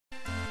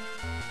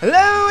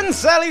Hello and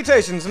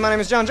salutations, my name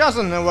is John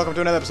Johnson, and welcome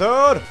to another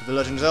episode of The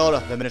Legend of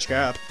Zelda, the Minish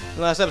Cap. In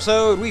the last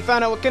episode, we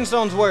found out what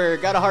kinstones were,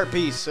 got a heart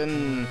piece,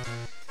 and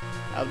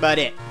that was about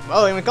it.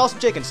 Oh, and we caught some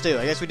chickens too,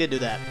 I guess we did do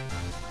that.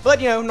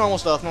 But, you know, normal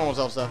stuff, normal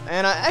Zelda stuff.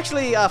 And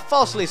I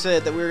falsely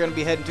said that we were going to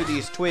be heading to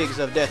these twigs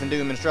of death and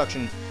doom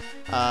instruction.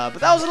 But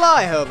that was a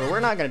lie, however, we're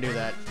not going to do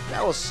that.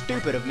 That was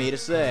stupid of me to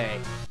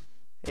say.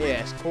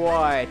 Yes,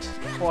 quite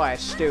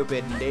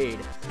stupid indeed.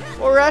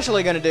 What we're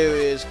actually going to do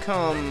is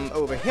come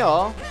over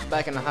here,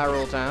 back in the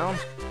Hyrule town.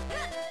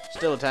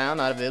 Still a town,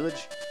 not a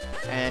village.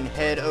 And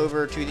head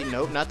over to the...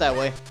 Nope, not that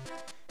way.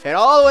 Head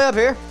all the way up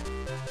here.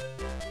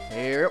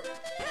 Here.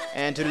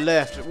 And to the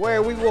left,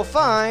 where we will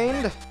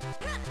find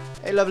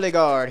a lovely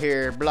guard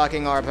here,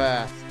 blocking our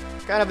path.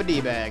 Kind of a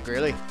D-bag,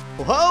 really.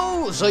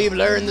 Whoa! So you've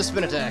learned the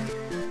spin attack.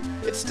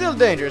 It's still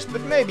dangerous, but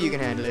maybe you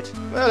can handle it.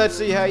 Well, let's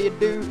see how you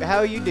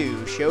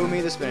do. Show me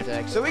the spin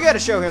attack. So we gotta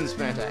show him the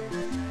spin attack.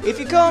 If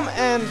you come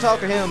and talk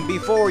to him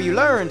before you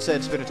learn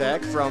said spin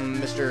attack from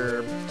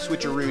Mr.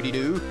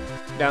 Switcheroo-dee-doo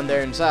down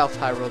there in South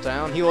Hyrule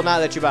Town, he will not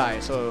let you by.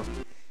 So,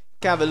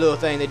 kind of a little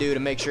thing they do to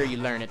make sure you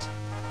learn it.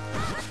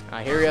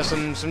 Here we have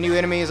some new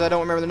enemies I don't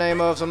remember the name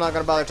of, so I'm not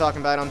gonna bother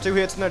talking about them. 2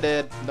 hits and they're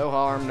dead. No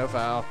harm, no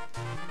foul.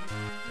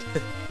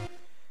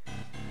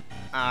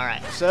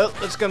 Alright, so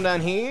let's come down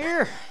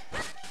here.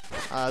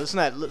 Listen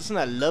to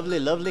that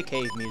lovely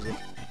cave music.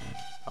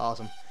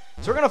 Awesome.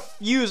 So we're gonna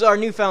use our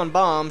newfound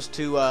bombs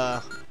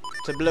to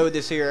blow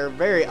this here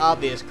very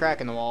obvious crack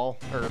in the wall,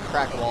 or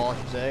crack wall, I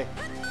should say.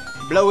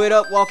 Blow it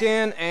up, walk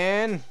in,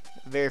 and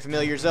very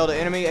familiar Zelda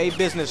enemy, a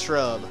business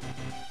shrub.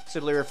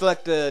 Simply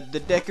reflect the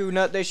Deku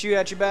nut they shoot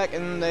at you back,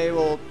 and they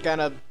will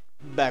kind of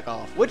back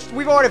off. Which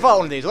we've already fought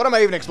one of these. What am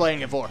I even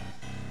explaining it for?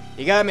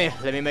 You got me.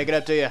 Let me make it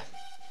up to you.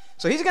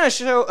 So he's gonna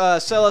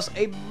sell us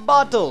a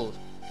bottle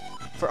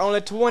for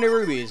only 20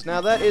 rubies. Now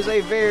that is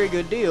a very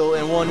good deal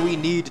and one we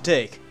need to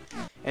take.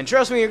 And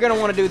trust me, you're going to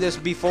want to do this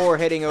before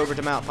heading over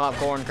to Mount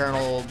Popcorn,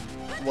 Crenal,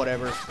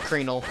 whatever,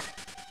 Crenal.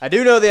 I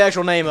do know the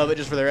actual name of it,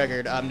 just for the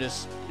record. I'm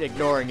just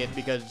ignoring it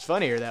because it's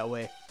funnier that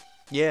way.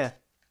 Yeah,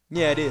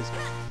 it is.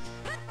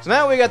 So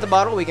now we got the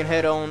bottle, we can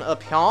head on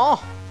up here.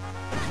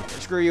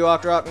 Screw you,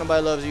 Octorok,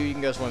 nobody loves you, you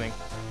can go swimming.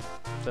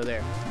 So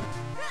there.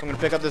 I'm going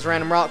to pick up this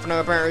random rock for no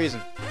apparent reason.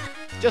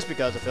 Just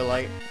because I feel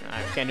like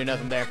I can't do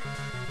nothing there.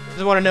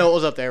 Just want to know what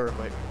was up there real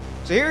quick.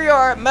 So here we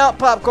are at Mount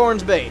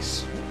Popcorn's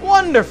base.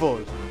 Wonderful!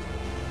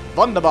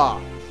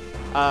 Wunderbar!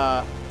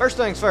 First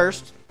things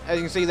first, as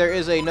you can see, there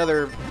is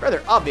another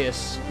rather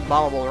obvious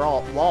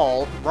bombable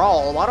wall.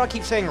 Why do I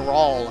keep saying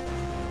rawl?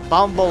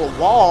 Bombable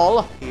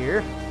wall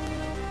here.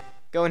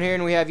 Go in here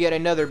and we have yet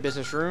another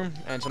business room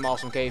and some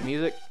awesome cave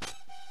music.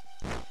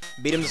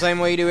 Beat him the same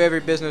way you do every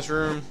business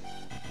room.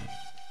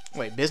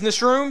 Wait,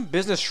 business room?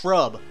 Business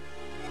shrub.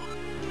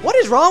 What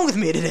is wrong with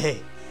me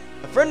today?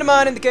 A friend of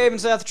mine in the cave in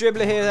South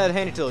Tribbley here had a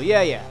handy tool.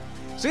 Yeah.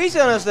 So he's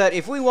telling us that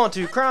if we want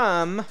to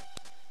climb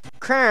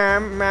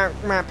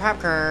Mount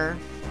Popcorn,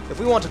 if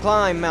we want to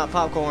climb Mount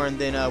Popcorn,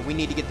 then we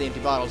need to get the empty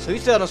bottles. So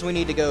he's telling us we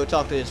need to go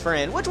talk to his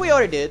friend, which we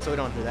already did, so we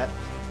don't have to do that.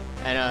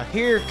 And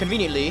here,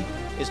 conveniently,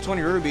 is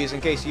 20 rubies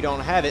in case you don't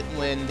have it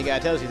when the guy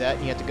tells you that,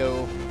 and you have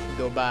to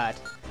go buy it.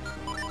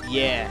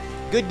 Yeah,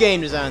 good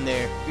game design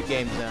there. Good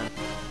game design.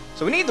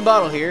 So we need the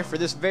bottle here for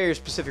this very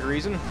specific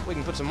reason. We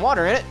can put some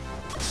water in it.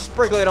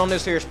 Sprinkle it on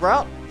this here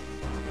sprout,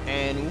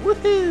 and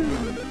woohoo!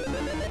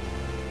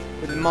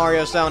 With the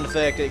Mario sound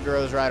effect, it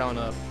grows right on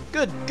up.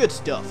 Good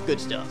stuff.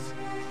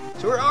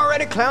 So we're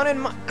already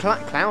climbing.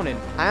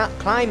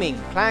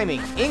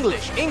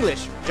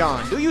 English.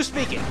 John, do you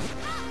speak it?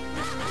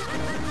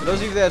 For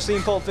those of you that have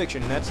seen Pulp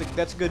Fiction, that's a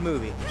good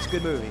movie. It's a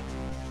good movie.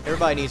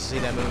 Everybody needs to see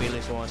that movie at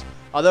least once.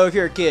 Although if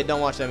you're a kid,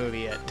 don't watch that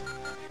movie yet,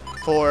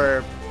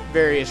 for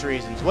various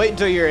reasons. Wait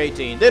until you're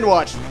 18, then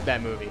watch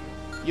that movie.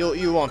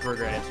 You won't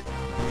regret it.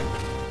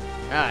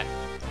 Alright.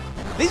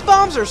 These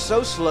bombs are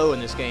so slow in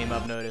this game,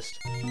 I've noticed.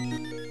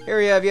 Here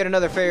we have yet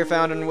another fairy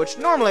fountain, which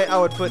normally I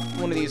would put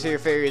one of these here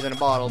fairies in a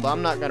bottle, but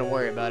I'm not going to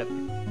worry about it.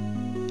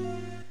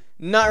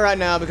 Not right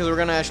now, because we're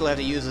going to actually have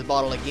to use this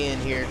bottle again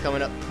here,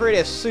 coming up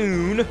pretty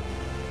soon.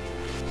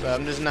 So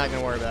I'm just not going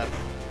to worry about it.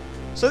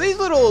 So these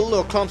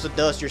little clumps of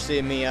dust you're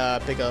seeing me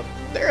pick up,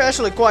 they're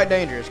actually quite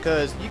dangerous,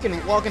 because you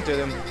can walk into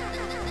them,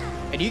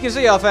 and you can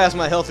see how fast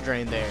my health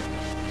drained there.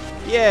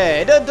 Yeah,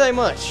 it doesn't take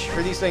much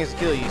for these things to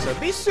kill you, so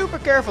be super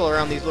careful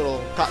around these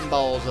little cotton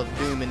balls of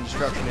doom and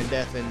destruction and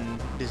death and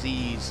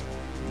disease.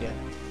 Yeah.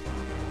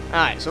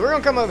 Alright, so we're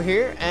going to come over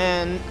here,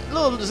 and a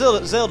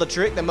little Zelda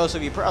trick that most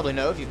of you probably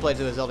know if you've played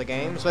through a Zelda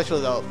game, especially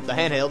the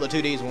handheld, the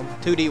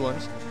 2D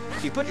ones.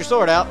 If you put your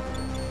sword out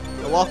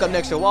and walk up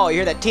next to a wall, you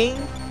hear that ting?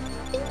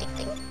 Ting, ting,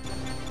 ting.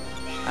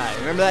 Alright,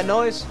 remember that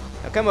noise?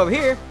 Now come over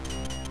here.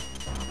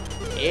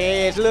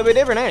 Yeah, it's a little bit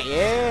different, ain't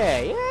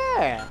it?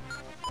 Yeah.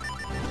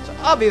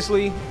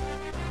 Obviously,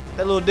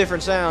 that little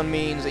different sound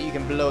means that you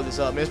can blow this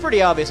up. And it's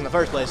pretty obvious in the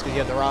first place because you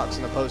have the rocks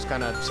and the posts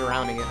kind of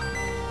surrounding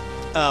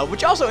it.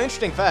 Which also,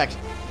 interesting fact,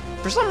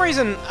 For some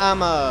reason,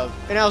 and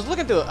I was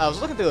looking through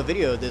a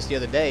video of this the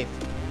other day,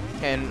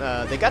 and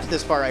they got to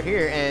this part right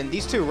here, and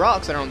these two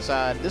rocks that are on the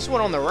side, this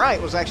one on the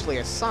right was actually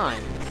a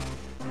sign.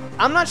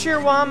 I'm not sure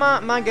why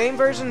my game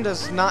version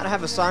does not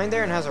have a sign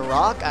there and has a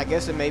rock. I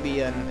guess it may be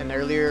an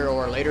earlier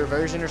or later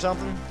version or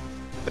something.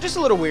 But just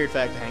a little weird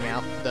fact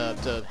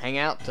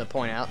to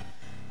point out.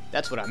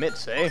 That's what I meant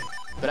to say.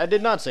 But I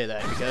did not say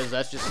that because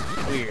that's just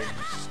weird.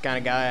 It's the kind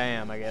of guy I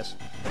am, I guess.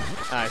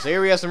 Alright, so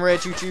here we have some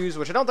red choo-choos,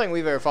 which I don't think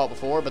we've ever fought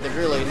before, but there's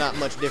really not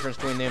much difference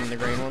between them and the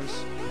green ones.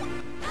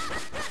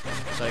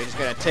 So you're just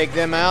gonna take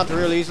them out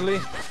real easily.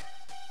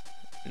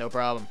 No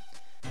problem.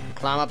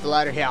 Climb up the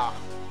ladder here.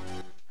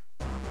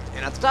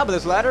 And at the top of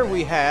this ladder,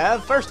 we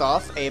have, first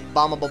off, a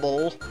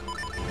bombable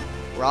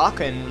rock,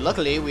 and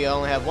luckily we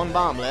only have one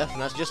bomb left,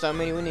 and that's just how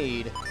many we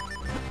need.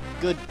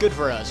 Good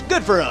for us.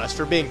 Good for us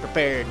for being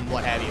prepared and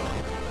what have you.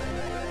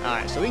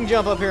 Alright, so we can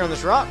jump up here on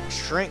this rock,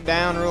 shrink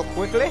down real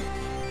quickly.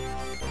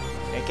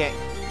 Okay.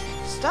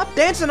 Stop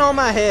dancing on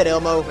my head,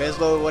 Elmo,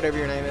 Ezlo, whatever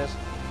your name is.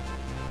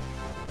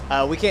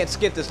 We can't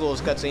skip this little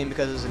cutscene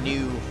because it's a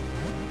new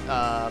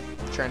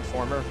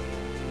transformer.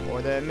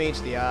 Or that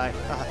means the eye.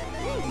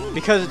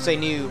 Because it's a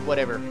new,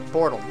 whatever,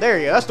 portal. There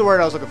you go, that's the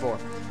word I was looking for.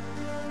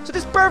 So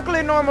this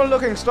perfectly normal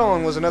looking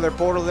stone was another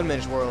portal to the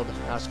Minish world.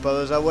 I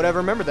suppose I would have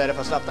remembered that if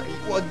I stopped.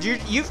 Well,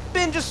 you've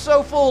been just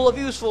so full of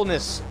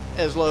usefulness,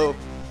 Ezlo.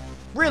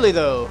 Really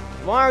though,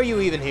 why are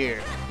you even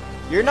here?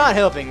 You're not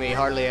helping me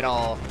hardly at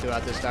all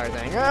throughout this entire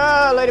thing.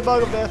 Ah,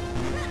 Ladybug of Death.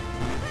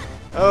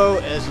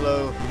 Oh,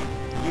 Ezlo,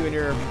 you and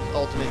your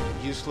ultimate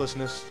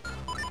uselessness.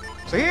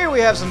 So here we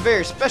have some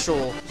very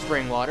special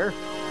spring water.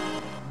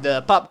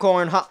 The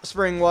popcorn hot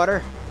spring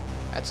water.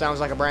 That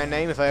sounds like a brand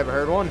name if I ever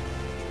heard one.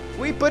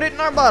 We put it in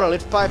our bottle.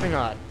 It's piping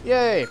hot.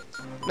 Yay.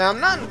 Now, I'm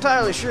not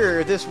entirely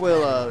sure if this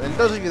will, and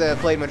those of you that have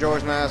played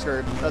Majora's Mask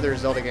or other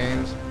Zelda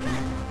games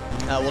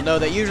will know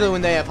that usually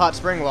when they have hot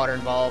spring water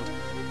involved,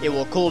 it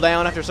will cool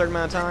down after a certain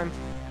amount of time.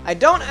 I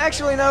don't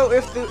actually know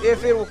if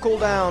it will cool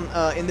down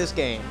in this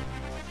game.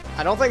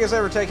 I don't think it's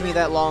ever taken me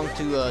that long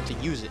to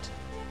use it.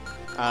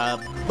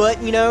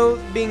 But, you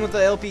know, being with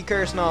the LP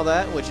curse and all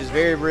that, which is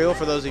very real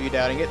for those of you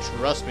doubting it,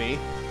 trust me,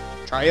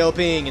 try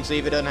LPing and see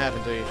if it doesn't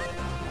happen to you.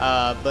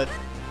 But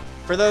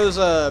for those,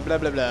 blah,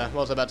 blah, blah, what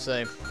was I about to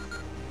say?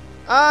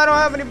 I don't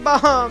have any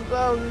bombs,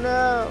 oh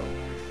no,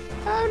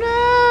 oh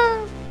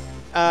no.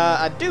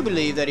 I do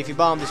believe that if you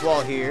bomb this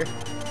wall here,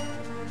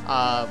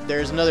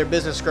 there's another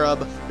business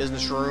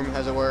room,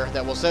 as it were,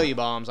 that will sell you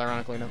bombs,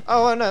 ironically enough.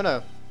 Oh,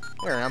 no,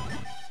 here I am.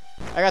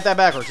 I got that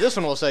backwards. This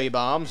one will sell you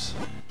bombs.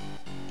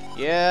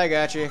 Yeah, I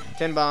got you.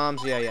 10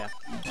 bombs, yeah.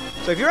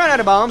 So if you run out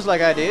of bombs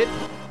like I did,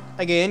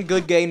 again,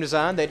 good game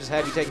design, they just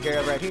have you taken care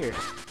of right here.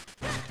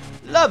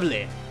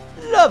 Lovely.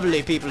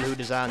 Lovely people who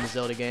design the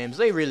Zelda games.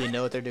 They really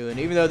know what they're doing.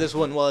 Even though this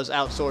one was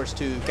outsourced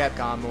to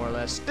Capcom, more or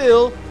less.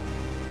 Still,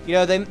 you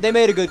know, they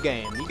made a good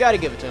game. You gotta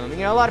give it to them. You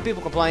know, a lot of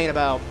people complain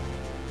about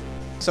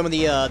some of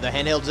the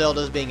handheld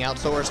Zeldas being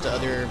outsourced to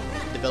other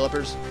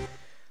developers.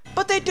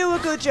 But they do a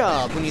good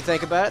job when you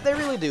think about it. They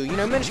really do. You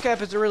know, Minish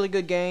Cap is a really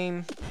good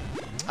game.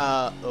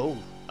 Oh,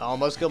 I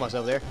almost killed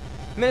myself there.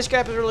 Minish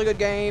Cap is a really good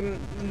game.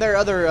 There are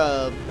other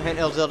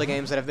handheld Zelda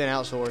games that have been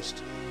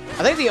outsourced.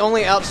 I think the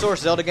only outsourced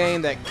Zelda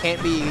game that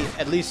can't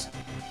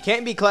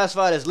be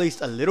classified as at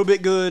least a little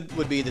bit good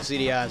would be the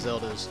CDI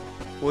Zeldas,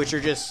 which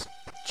are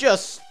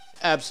just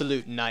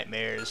absolute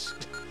nightmares.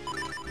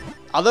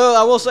 Although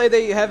I will say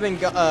they have been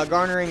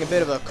garnering a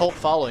bit of a cult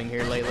following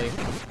here lately.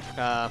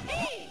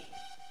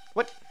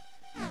 What?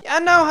 I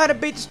know how to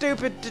beat the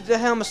stupid the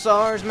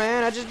Helmasaurs,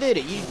 man. I just did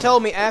it. You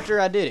told me after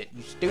I did it.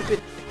 You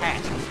stupid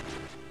hat.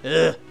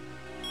 Ugh.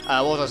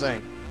 What was I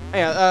saying?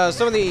 Yeah,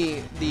 some of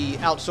the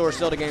outsourced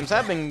Zelda games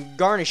have been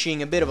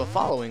garnishing a bit of a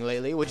following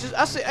lately, which is,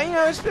 you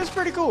know, it's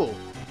pretty cool.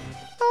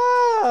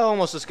 I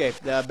almost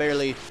escaped.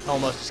 Barely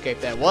almost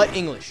escaped that. What?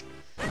 English.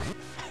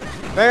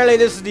 Apparently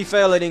this is the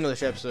Fail at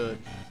English episode.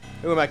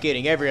 Who am I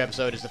kidding? Every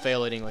episode is the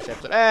Fail at English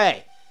episode.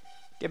 Hey!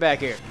 Get back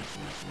here.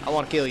 I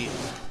want to kill you.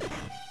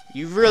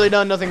 You've really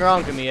done nothing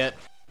wrong to me yet,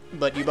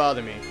 but you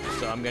bother me,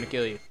 so I'm gonna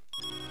kill you.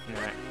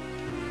 Alright.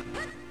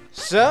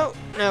 So,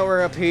 now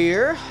we're up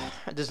here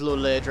at this little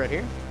ledge right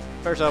here.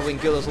 First off, we can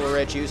kill this little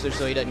red juicer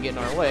so he doesn't get in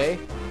our way.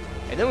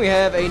 And then we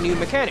have a new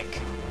mechanic,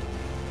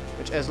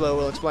 which Ezlo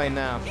will explain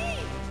now.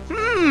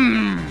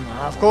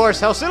 Of course,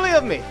 how silly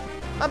of me.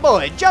 My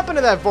boy, jump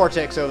into that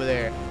vortex over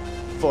there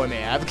for me.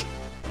 That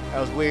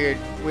was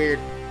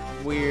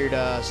weird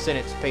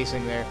sentence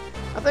pacing there.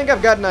 I think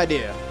I've got an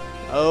idea.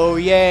 Oh,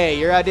 yay,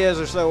 your ideas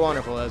are so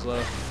wonderful,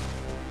 Ezlo.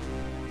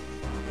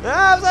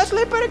 That was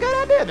actually a pretty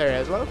good idea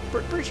there, Ezlo.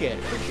 Appreciate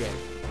it.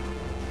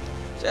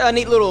 So a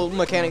neat little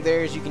mechanic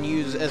there is you can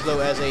use Ezlo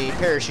as a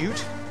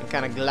parachute and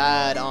kind of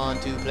glide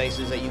onto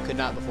places that you could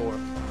not before.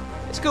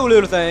 It's a cool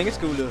little thing.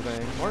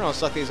 We're going to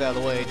suck these out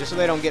of the way just so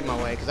they don't get in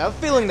my way, because I have a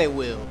feeling they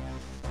will.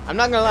 I'm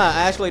not going to lie,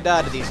 I actually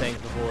died to these things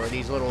before,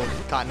 these little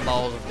cotton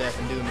balls of death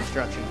and doom and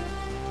destruction.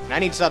 And I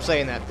need to stop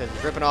saying that, because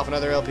it's ripping off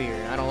another LP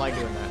here. I don't like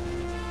doing that.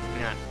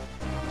 Nah.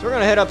 So we're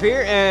gonna head up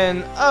here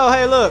and oh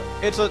hey look,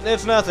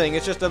 it's nothing.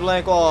 It's just a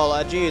blank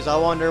wall. Geez, I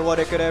wonder what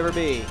it could ever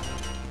be.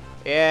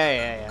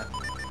 Yeah.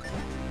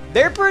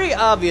 They're pretty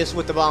obvious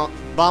with the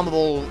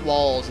bombable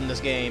walls in this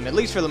game, at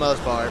least for the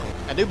most part.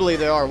 I do believe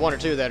there are one or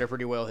two that are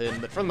pretty well hidden,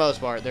 but for the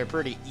most part, they're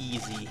pretty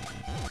easy.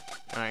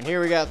 Alright,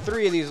 here we got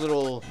 3 of these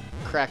little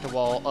cracked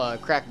blocks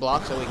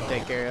that we can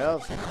take care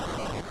of.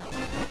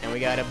 And we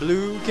got a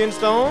blue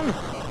kinstone.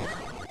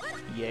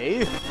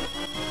 Yay.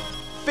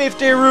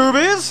 50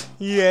 rubies.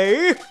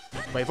 Yay.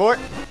 Wait for it.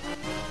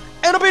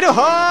 It'll be too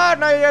hard.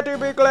 Now you have to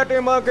be glad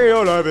to monkey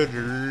your life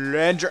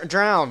and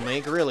drown,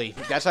 Link. Really?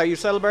 That's how you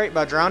celebrate?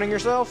 By drowning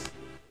yourself?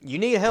 You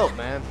need help,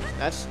 man.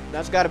 That's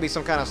got to be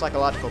some kind of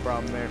psychological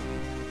problem there.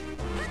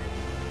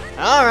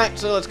 Alright,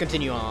 so let's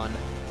continue on.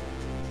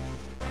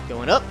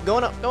 Going up,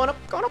 going up, going up,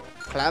 going up.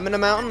 Climbing the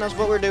mountain, that's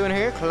what we're doing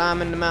here.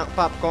 Climbing the mountain,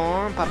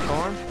 popcorn.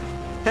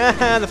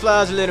 Haha, the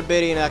flies are little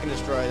bitty and I can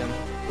destroy them.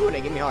 Ooh, and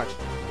they give me hearts.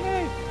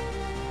 Yay.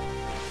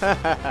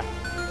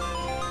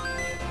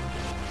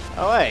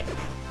 Oh, hey.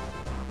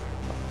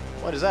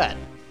 What is that?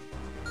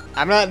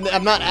 I'm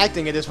not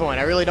acting at this point.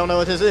 I really don't know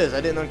what this is.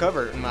 I didn't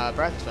uncover it in my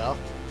practice file.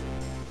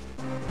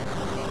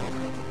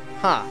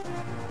 Huh.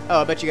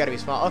 Oh, I bet you gotta be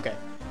small. Okay.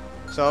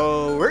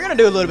 So, we're gonna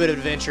do a little bit of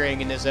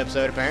adventuring in this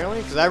episode, apparently,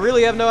 because I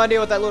really have no idea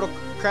what that little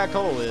cracked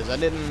hole is. I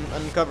didn't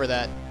uncover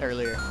that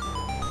earlier.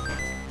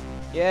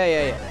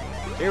 Yeah.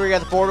 Here we got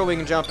the portal, we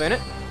can jump in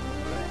it.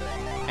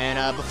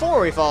 And before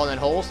we fall in that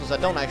hole, since I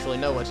don't actually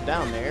know what's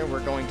down there,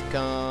 we're going to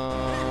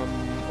come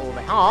over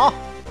here.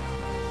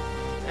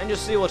 And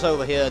just see what's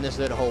over here in this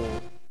little hole.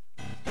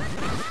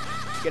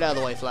 Get out of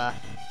the way, fly.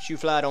 Shoo,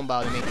 fly, don't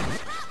bother me.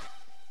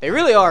 They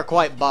really are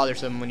quite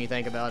bothersome when you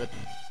think about it.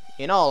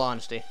 In all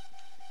honesty.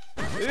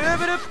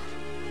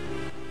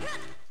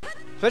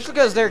 Especially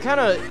because they're kind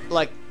of,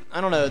 like,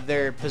 I don't know,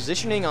 their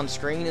positioning on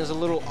screen is a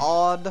little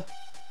odd.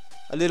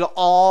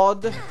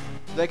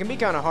 They can be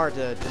kind of hard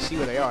to see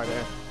where they are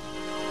there.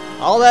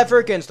 All that for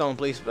a kinstone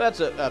piece.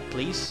 That's a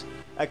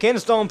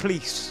kinstone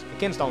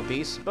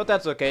piece. But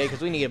that's okay,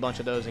 because we need a bunch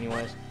of those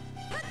anyways.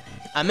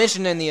 I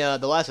mentioned in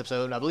the last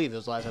episode, I believe it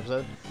was the last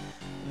episode,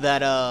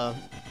 that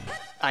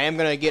I am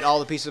going to get all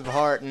the pieces of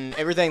heart and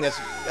everything that's...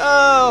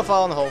 Oh,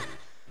 fall in the hole.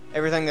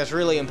 Everything that's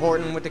really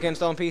important with the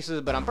kinstone pieces,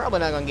 but I'm probably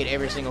not going to get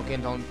every single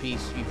kinstone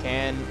piece you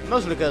can.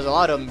 Mostly because a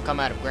lot of them come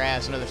out of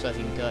grass and other stuff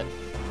you can cut.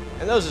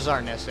 And those just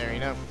aren't necessary,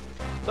 you know?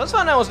 So let's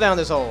find out what's down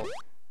this hole.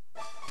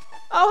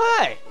 Oh,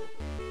 hey!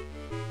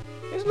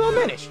 Here's a little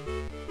Minish.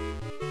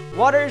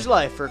 Water is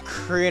life for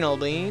Crenal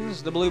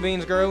beans. The blue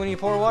beans grow when you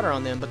pour water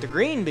on them, but the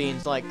green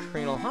beans like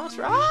Crenal hot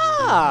spring.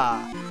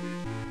 Ah!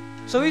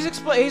 So he's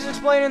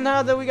explaining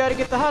now that we got to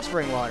get the hot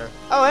spring water.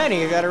 Oh, and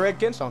he got a red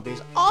kinstone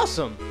piece.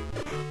 Awesome!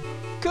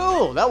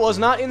 Cool! That was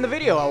not in the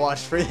video I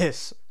watched for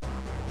this.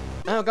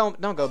 No, don't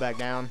go back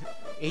down.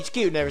 He's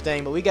cute and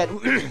everything, but we got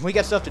we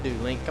got stuff to do,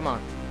 Link. Come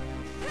on.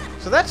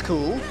 So that's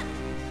cool.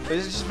 So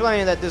he's just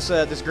explaining that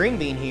this green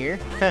bean here,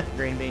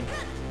 green bean,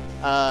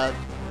 that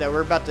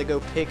we're about to go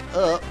pick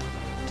up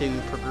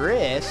to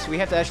progress. We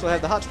have to actually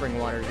have the hot spring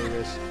water to do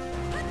this,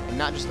 and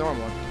not just the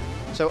normal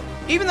one. So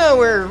even though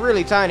we're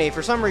really tiny,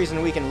 for some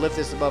reason we can lift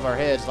this above our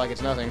heads like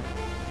it's nothing.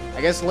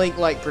 I guess Link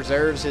like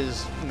preserves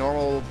his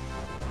normal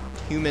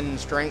human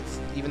strength,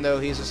 even though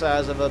he's the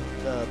size of a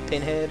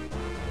pinhead.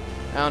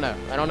 I don't know.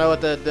 I don't know what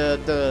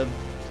the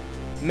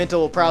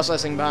mental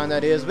processing behind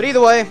that is, but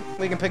either way,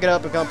 we can pick it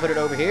up and come put it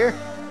over here.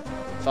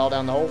 Fall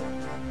down the hole.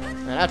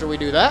 And after we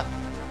do that,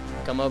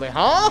 come over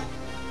here.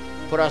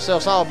 Put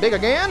ourselves all big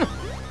again.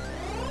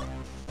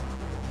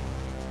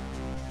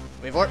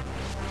 Wait for it.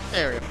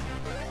 There we go.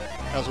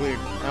 That was weird.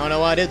 I don't know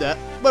why I did that,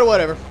 but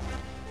whatever.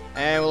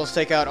 And we'll just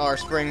take out our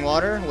spring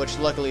water, which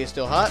luckily is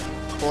still hot.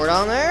 Pour it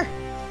on there.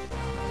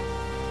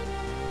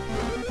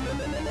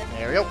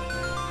 There we go.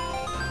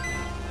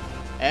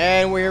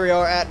 And here we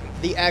are at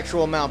the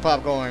actual Mount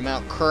Popcorn,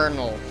 Mount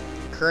Crenal.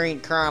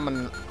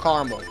 Caramel.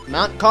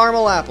 Mount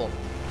Caramel Apple.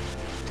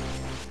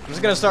 I'm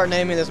just going to start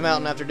naming this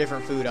mountain after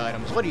different food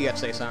items. What do you got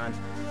to say, son?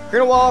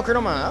 Crenal Wall,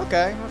 Crenal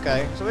Mountain.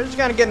 Okay. So we're just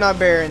kind of getting our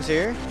bearings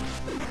here.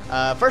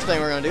 First thing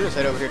we're going to do is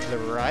head over here to the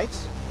right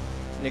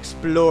and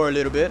explore a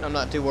little bit. I'm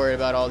not too worried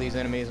about all these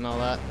enemies and all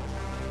that.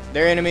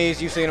 They're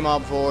enemies. You've seen them all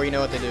before. You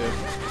know what they do.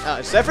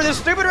 Except for this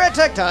stupid red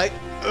Tektite.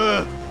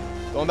 Ugh.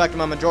 Going back to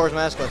my Majora's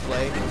Mask let's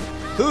play.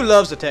 Who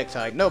loves the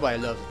Tektite? Nobody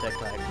loves the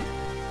Tektite.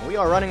 We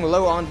are running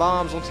low on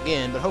bombs once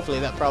again, but hopefully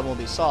that problem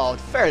will be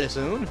solved fairly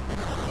soon.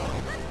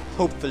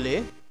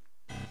 Hopefully.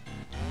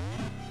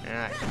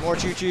 Alright, more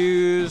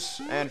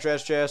choo-choos. And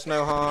chest,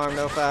 no harm,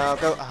 no foul.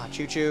 Go. Ah,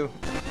 choo-choo.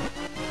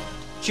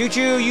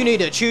 Choo-choo, you need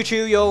to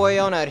choo-choo your way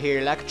on out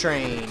here like a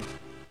train.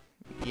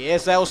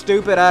 Yes, that was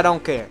stupid, I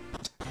don't care.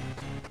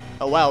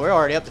 Oh wow, we're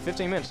already up to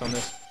 15 minutes on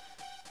this.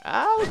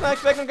 I was not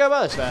expecting to go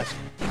by this fast.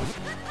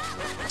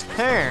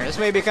 This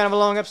may be kind of a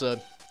long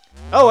episode.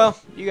 Oh well,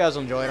 you guys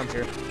will enjoy it, I'm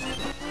sure.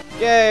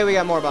 Yay, we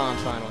got more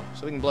bombs finally,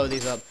 so we can blow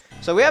these up.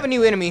 So we have a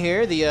new enemy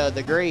here,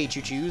 the gray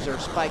choo-choos, or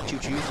spike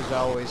choo-choos as I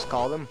always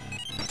call them.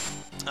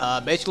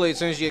 Basically, as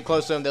soon as you get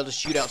close to them, they'll just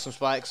shoot out some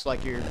spikes,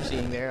 like you're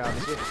seeing there,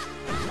 obviously.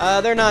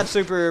 They're not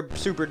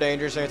super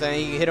dangerous or anything.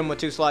 You can hit them with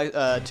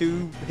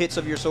two hits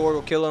of your sword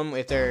will kill them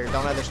if they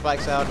don't have their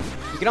spikes out.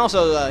 You can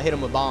also hit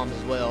them with bombs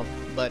as well,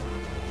 but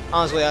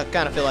honestly, I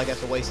kind of feel like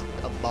that's a waste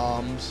of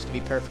bombs, to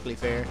be perfectly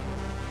fair.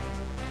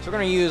 So we're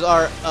going to use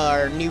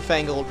our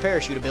newfangled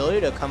parachute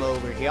ability to come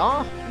over here.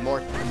 More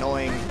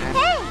annoying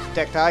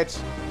Tektites.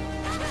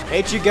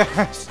 Hate you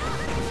guys.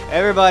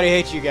 Everybody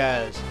hates you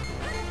guys.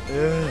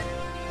 Ugh.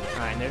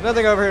 Alright, there's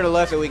nothing over here to the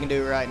left that we can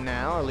do right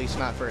now, at least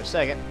not for a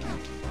second.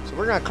 So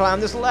we're going to climb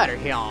this ladder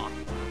here.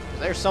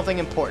 There's something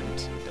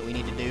important that we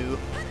need to do.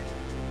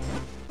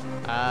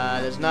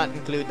 Does not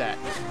include that.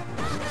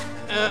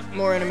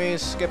 More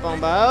enemies. Skip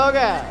on by. Oh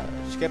god.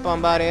 Skip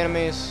on by the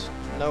enemies.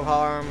 No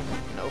harm.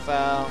 No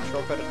foul.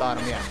 Shortcut at the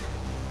bottom. Yeah.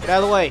 Get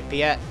out of the way,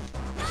 Piat.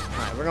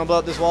 Alright, we're going to blow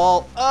up this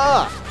wall.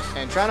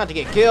 And try not to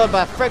get killed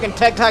by freaking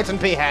Tektites and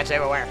P-hats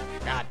everywhere.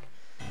 God.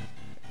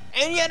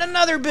 And yet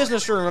another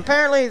business room.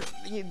 Apparently,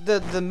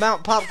 the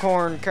Mount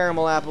Popcorn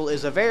Caramel Apple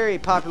is a very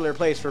popular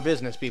place for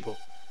business people.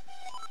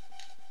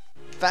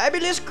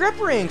 Fabulous grip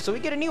ring. So we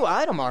get a new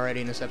item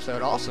already in this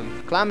episode.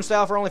 Awesome. Climbing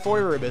style for only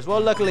 40 rubies.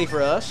 Well, luckily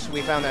for us,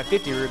 we found that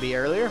 50 ruby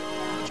earlier,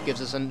 which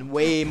gives us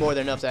way more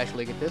than enough to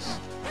actually get this.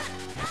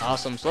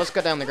 Awesome. So let's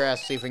cut down the grass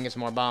and see if we can get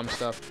some more bomb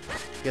stuff.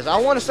 Because I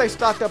want to stay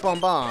stocked up on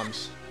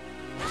bombs.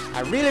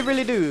 I really,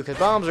 really do, because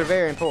bombs are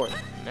very important.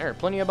 There are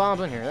plenty of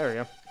bombs in here. There we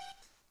go.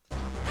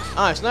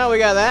 Alright, so now we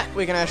got that,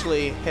 we can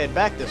actually head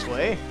back this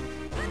way.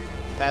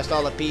 Past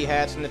all the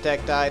P-hats and the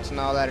Tektites and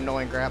all that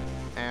annoying crap.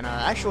 And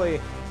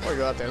actually, before we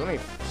go up there, let me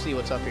see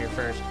what's up here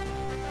first.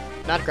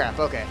 Not crap,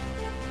 okay.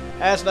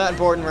 That's not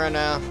important right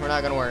now. We're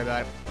not going to worry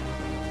about it.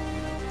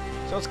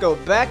 So let's go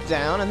back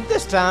down, and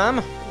this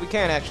time, we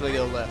can actually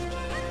go left.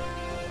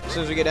 As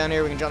soon as we get down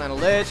here, we can jump down the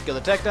ledge, kill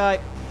the Tektite.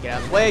 Get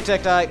out of the way,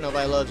 Tektite.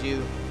 Nobody loves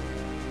you.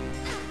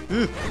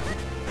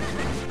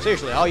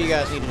 Seriously, all you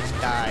guys need to just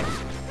die.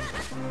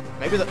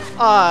 Maybe the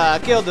I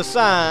killed the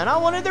sign. I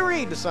wanted to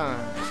read the sign.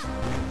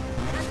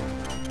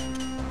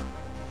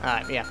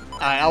 Alright, yeah.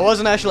 Alright, I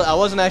wasn't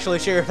actually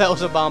sure if that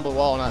was a bombable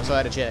wall or not, so I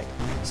had to check.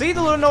 See,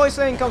 the little noise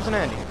thing comes in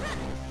handy.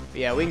 But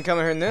yeah, we can come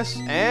in here in this,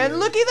 and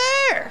looky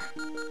there!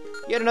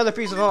 Yet another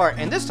piece of art,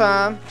 and this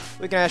time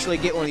we can actually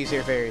get one of these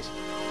here fairies.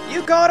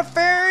 You caught a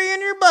fairy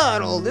in your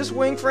bottle. This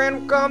winged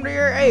friend will come to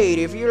your aid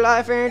if your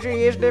life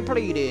energy is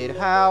depleted.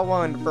 How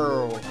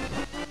wonderful.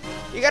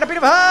 You got a bit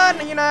of hide,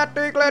 and you're not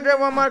too glad that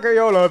one might get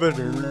your love in.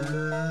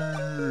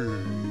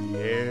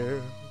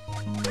 Yeah.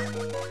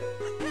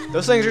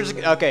 Those things are just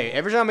okay.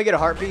 Every time I get a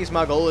heart piece,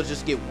 my goal is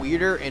just to get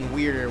weirder and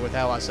weirder with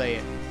how I say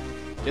it,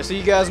 just so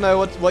you guys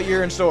know what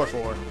you're in store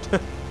for.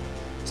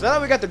 So now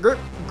that we got the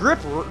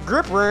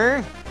grip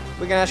ring,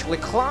 we can actually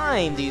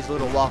climb these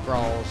little rock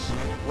walls.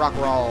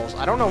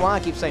 I don't know why I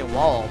keep saying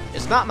wall.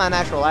 It's not my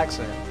natural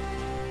accent.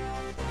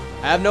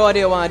 I have no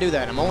idea why I do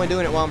that. I'm only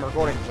doing it while I'm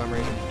recording for some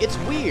reason. It's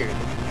weird.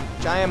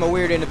 I am a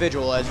weird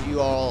individual, as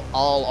you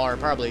all are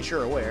probably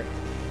sure aware.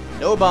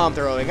 No bomb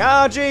throwing.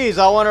 Oh, jeez,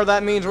 I wonder what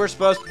that means we're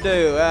supposed to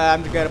do.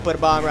 I'm just gonna put a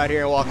bomb right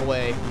here and walk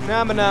away.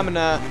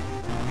 Nah.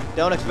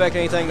 Don't expect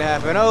anything to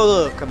happen. Oh,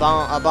 look, a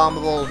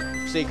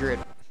bombable secret.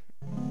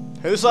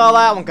 Who saw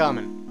that one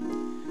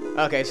coming?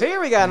 Okay, so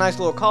here we got a nice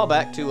little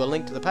callback to A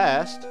Link to the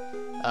Past.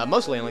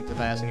 Mostly A Link to the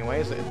Past,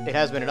 anyways. It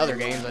has been in other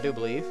games, I do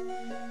believe.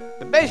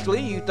 But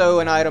basically, you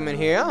throw an item in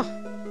here,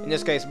 in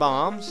this case,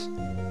 bombs.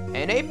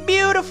 And a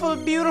beautiful,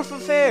 beautiful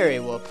fairy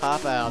will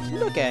pop out.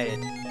 Look at it.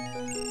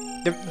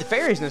 The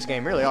fairies in this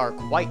game really are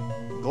quite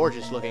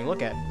gorgeous looking.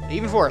 Look at it.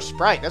 Even for a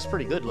sprite, that's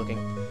pretty good looking.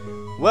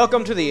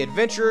 Welcome to the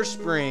Adventure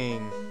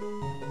Spring.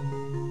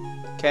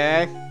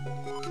 Okay.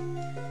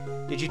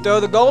 Did you throw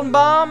the golden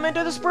bomb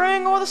into the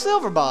spring or the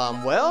silver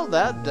bomb? Well,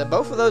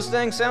 both of those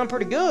things sound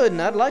pretty good,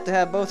 and I'd like to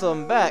have both of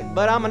them back,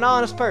 but I'm an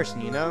honest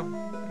person, you know?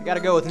 I gotta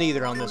go with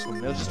neither on this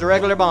one. It was just a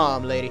regular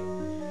bomb, lady.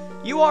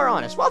 You are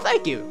honest. Well,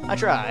 thank you. I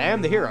try. I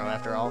am the hero,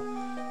 after all.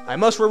 I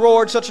must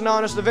reward such an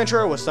honest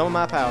adventurer with some of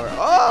my power.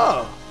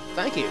 Oh,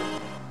 thank you.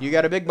 You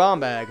got a big bomb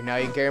bag. Now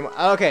you can carry them.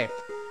 Okay.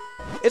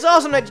 It's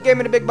awesome that you gave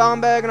me the big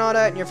bomb bag and all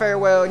that, and your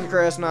farewell and your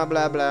crest and all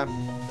blah, blah.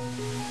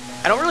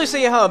 I don't really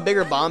see how a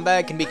bigger bomb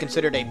bag can be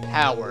considered a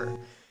power.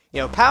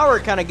 You know, power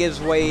kind of gives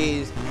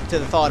way to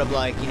the thought of,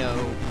 like, you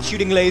know,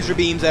 shooting laser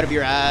beams out of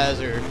your eyes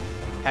or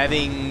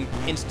having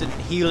instant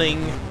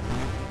healing,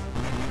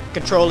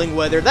 controlling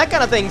weather. That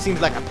kind of thing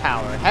seems like a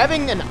power.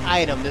 Having an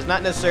item does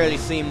not necessarily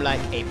seem like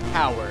a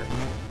power.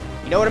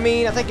 You know what I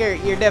mean? I think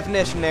your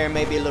definition there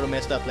may be a little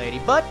messed up,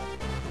 lady. But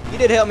you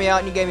did help me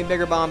out and you gave me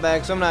bigger bomb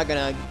bags, so I'm not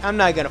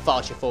gonna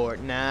fault you for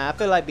it. Nah, I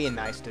feel like being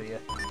nice to you.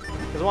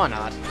 Cause why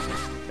not?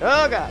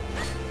 Oh god.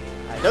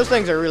 Alright, those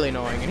things are really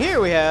annoying. And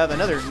here we have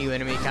another new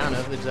enemy, kind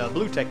of. It's a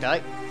blue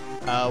Tektite.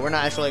 We're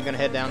not actually gonna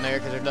head down there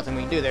because there's nothing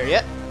we can do there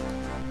yet.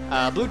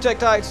 Blue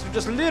Tektites are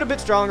just a little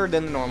bit stronger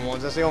than the normal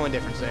ones. That's the only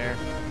difference there.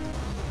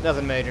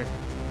 Nothing major.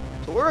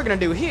 So what we're gonna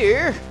do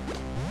here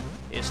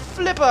is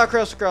flip our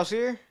crest across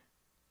here,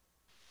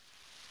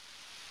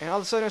 and all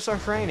of a sudden it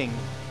starts raining.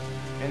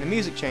 and the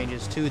music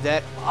changes to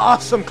that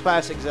awesome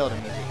classic Zelda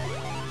music.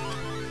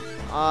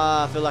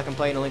 I feel like I'm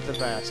playing A Link to the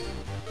Past.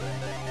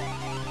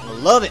 I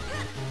love it.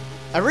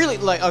 I really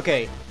like.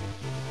 Okay.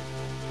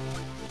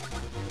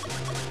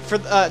 For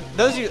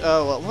those of you,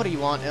 well, what do you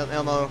want,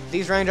 Elmo?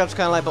 These raindrops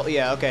kind of like,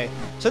 yeah, okay.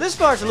 So this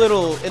part's a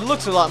little, it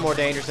looks a lot more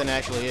dangerous than it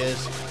actually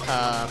is.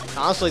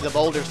 Honestly, the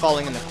boulders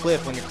falling in the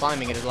cliff when you're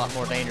climbing it is a lot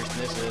more dangerous than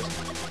this is.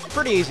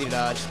 Pretty easy to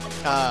dodge.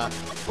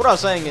 What I was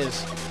saying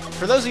is,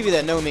 for those of you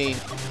that know me,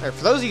 or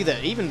for those of you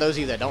that, even those of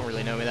you that don't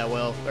really know me that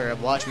well, or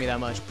have watched me that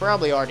much,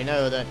 probably already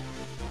know that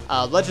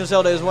Legend of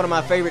Zelda is one of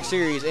my favorite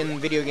series in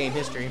video game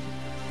history.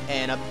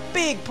 And a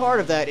big part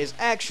of that is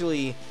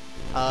actually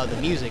the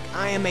music.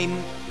 I am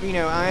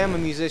a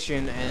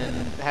musician and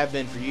have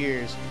been for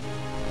years.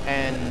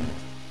 And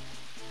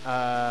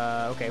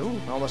okay, ooh,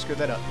 I almost screwed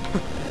that up.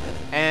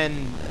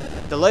 And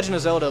The Legend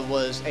of Zelda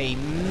was a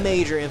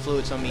major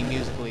influence on me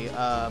musically.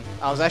 I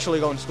was actually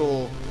going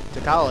to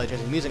college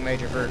as a music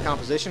major for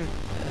composition,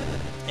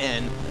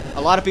 and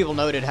a lot of people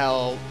noted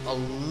how a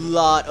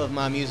lot of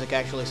my music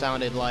actually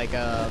sounded like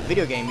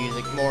video game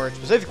music, more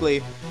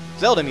specifically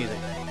Zelda music.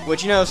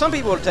 Which, you know, some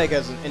people would take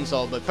as an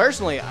insult, but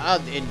personally, I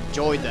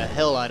enjoyed the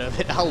hell out of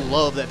it. I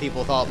love that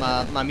people thought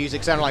my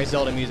music sounded like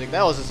Zelda music.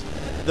 That was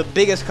just the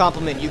biggest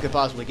compliment you could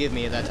possibly give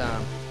me at that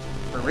time.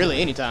 Or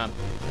really any time.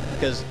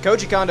 Because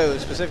Koji Kondo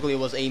specifically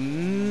was a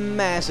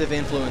massive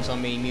influence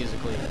on me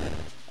musically.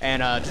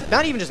 And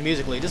not even just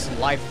musically, just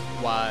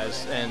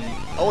life-wise, and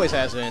always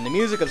has been. The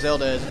music of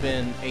Zelda has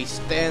been a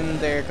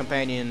stand-there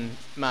companion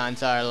my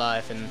entire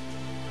life, and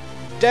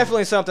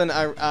definitely something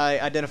I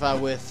identify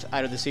with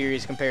out of the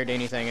series compared to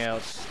anything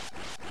else.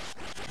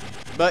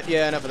 But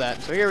yeah, enough of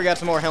that. So here we got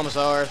some more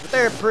Helmsars, but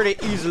they're pretty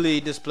easily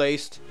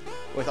displaced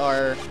with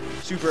our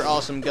super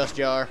awesome Gust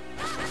Jar.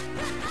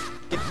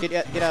 Get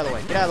out of the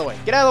way. Get out of the way.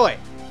 Get out of the way.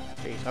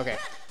 Jeez, okay.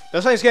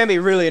 Those things can be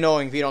really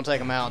annoying if you don't take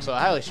them out, so I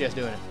highly suggest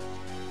doing it.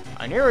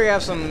 And here we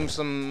have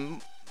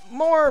some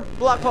more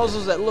block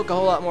puzzles that look a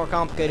whole lot more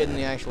complicated than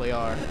they actually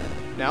are.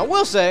 Now, I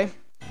will say,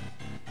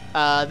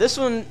 this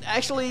one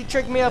actually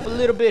tricked me up a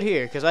little bit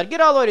here, because I'd get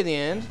all the way to the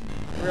end,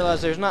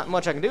 realize there's not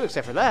much I can do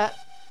except for that.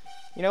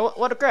 You know,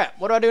 what the crap?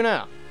 What do I do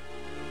now?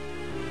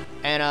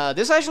 And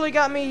this actually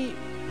got me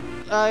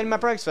in my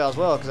practice file as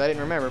well, because I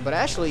didn't remember. But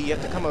actually, you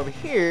have to come over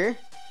here,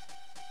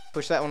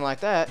 push that one like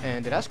that,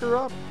 and did I screw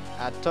up?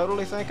 I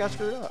totally think I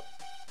screwed up.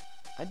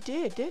 I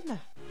did, didn't I?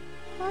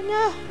 Oh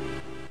no.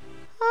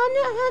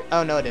 Oh no.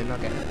 Oh no, I didn't.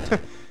 Okay.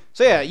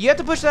 So yeah, you have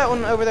to push that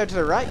one over there to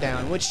the right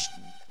down, which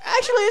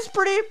actually is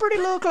pretty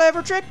little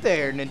clever trick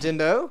there,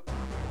 Nintendo.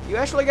 You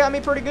actually got me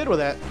pretty good with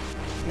that.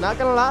 Not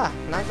gonna lie.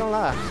 Not gonna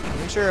lie.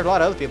 I'm sure a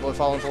lot of other people have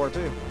fallen for it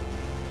too.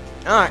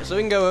 Alright, so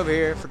we can go over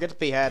here. Forget the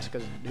P-hats,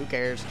 because who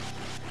cares?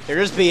 They're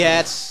just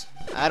P-hats.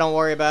 I don't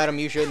worry about them.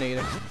 You shouldn't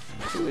either.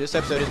 Ooh, this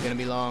episode is gonna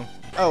be long.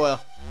 Oh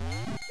well.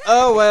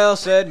 Oh well,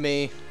 said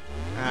me.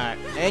 Alright,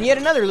 and yet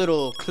another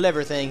little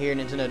clever thing here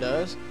Nintendo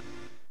does.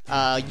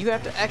 You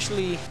have to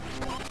actually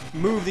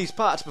move these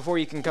pots before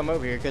you can come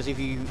over here, because if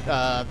you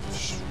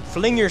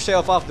fling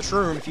yourself off the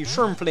shroom, if you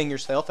shroom fling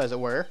yourself, as it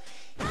were,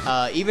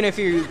 even if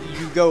you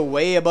go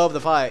way above the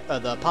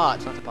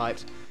pots, not the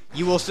pipes,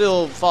 you will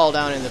still fall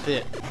down in the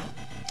pit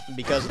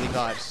because of the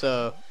pipes.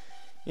 So,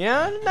 you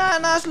know,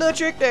 nice little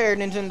trick there,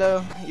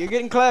 Nintendo. You're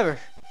getting clever.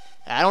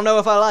 I don't know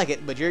if I like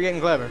it, but you're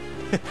getting clever.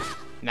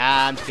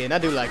 Nah, I'm just kidding. I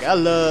do like it. I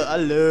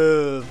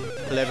love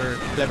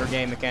clever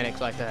game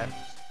mechanics like that.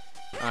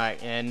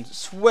 Alright, and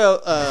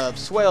swell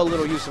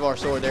little use of our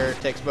sword there.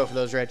 Takes both of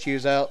those red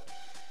shoes out.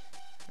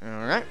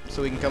 Alright,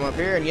 so we can come up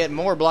here and yet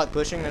more block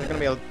pushing. There's going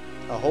to be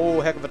a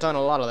whole heck of a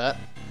lot of that.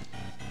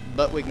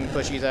 But we can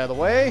push these out of the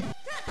way.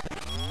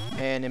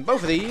 And in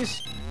both of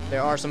these,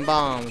 there are some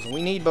bombs.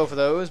 We need both of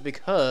those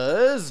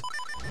because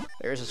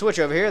there's a switch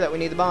over here that we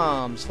need the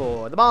bombs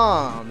for. The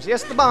bombs!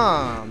 Yes, the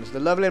bombs!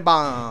 The lovely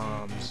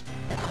bombs.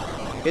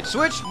 Hit the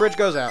switch, bridge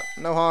goes out.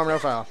 No harm, no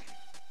foul.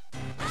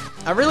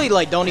 I really,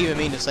 don't even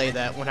mean to say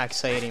that when I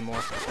say it anymore.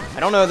 I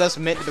don't know if that's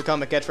meant to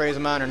become a catchphrase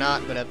of mine or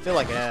not, but I feel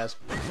like it has.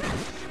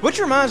 Which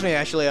reminds me,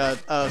 actually,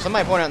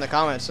 somebody pointed out in the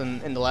comments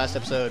in the last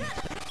episode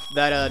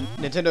that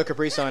Nintendo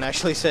Capri Sun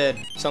actually said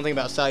something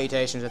about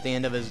salutations at the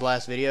end of his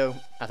last video.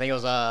 I think it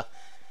was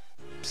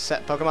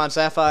Pokemon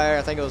Sapphire.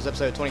 I think it was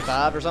episode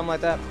 25 or something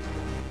like that.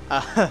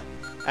 I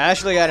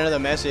actually got another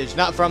message,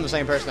 not from the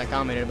same person that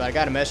commented, but I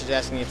got a message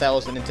asking if that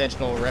was an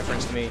intentional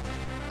reference to me.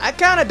 I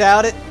kind of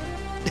doubt it.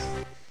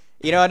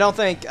 You know, I don't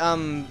think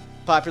I'm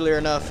popular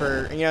enough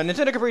for, you know,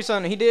 Nintendo Capri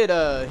Sun. He did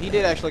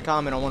actually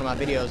comment on one of my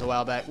videos a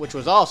while back, which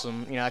was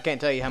awesome. You know, I can't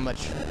tell you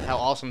how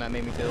awesome that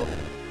made me feel.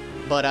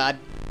 But I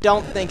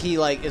don't think he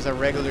is a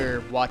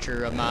regular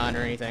watcher of mine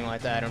or anything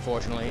like that,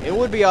 unfortunately. It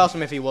would be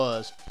awesome if he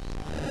was,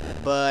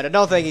 but I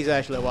don't think he's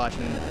actually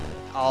watching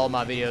all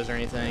my videos or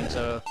anything.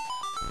 So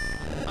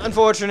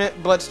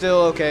unfortunate, but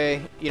still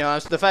okay. You know,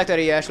 the fact that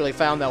he actually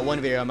found that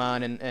one video of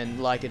mine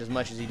and liked it as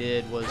much as he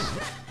did was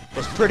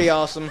pretty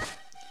awesome.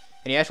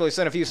 And he actually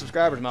sent a few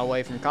subscribers my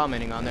way from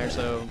commenting on there.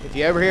 So if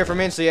you ever hear from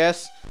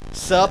NCS,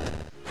 sup,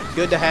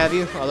 good to have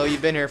you. Although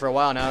you've been here for a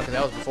while now, because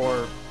that was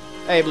before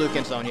Hey, Blue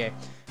Kinstone, yay.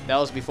 That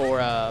was before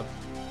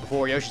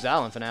Yoshi's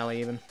Island finale,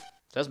 even.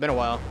 That's been a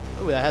while.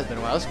 Ooh, that has been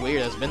a while. That's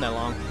weird. That's been that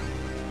long.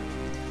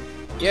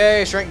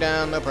 Yay, shrink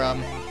down. No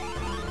problem.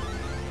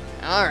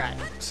 Alright.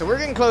 So we're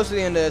getting close to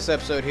the end of this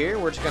episode here.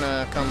 We're just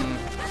gonna come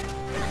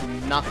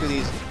knock through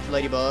these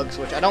ladybugs,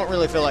 which I don't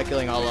really feel like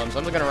killing all of them, so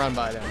I'm just gonna run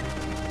by them.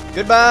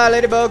 Goodbye,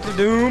 ladybugs of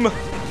doom.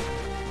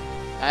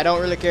 I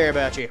don't really care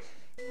about you.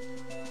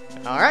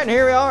 Alright, and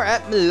here we are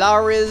at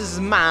Millari's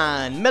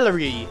mine.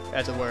 Millery,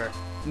 as it were.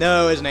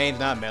 No, his name's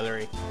not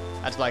Millery.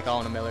 That's like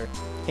calling him Miller.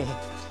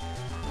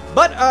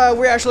 But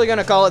we're actually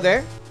gonna call it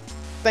there.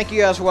 Thank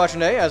you guys for watching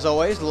today. As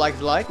always,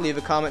 like, leave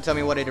a comment, tell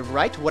me what I did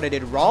right, what I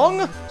did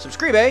wrong.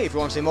 Subscribe if you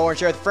want to see more and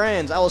share with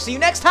friends. I will see you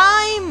next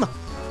time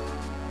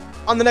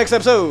on the next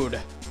episode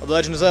of The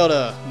Legend of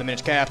Zelda, the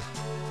Minish Cap.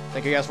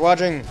 Thank you guys for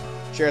watching.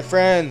 Share with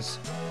friends.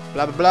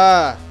 Blah blah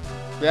blah.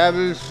 Blah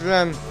blah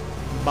blah.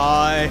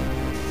 Bye.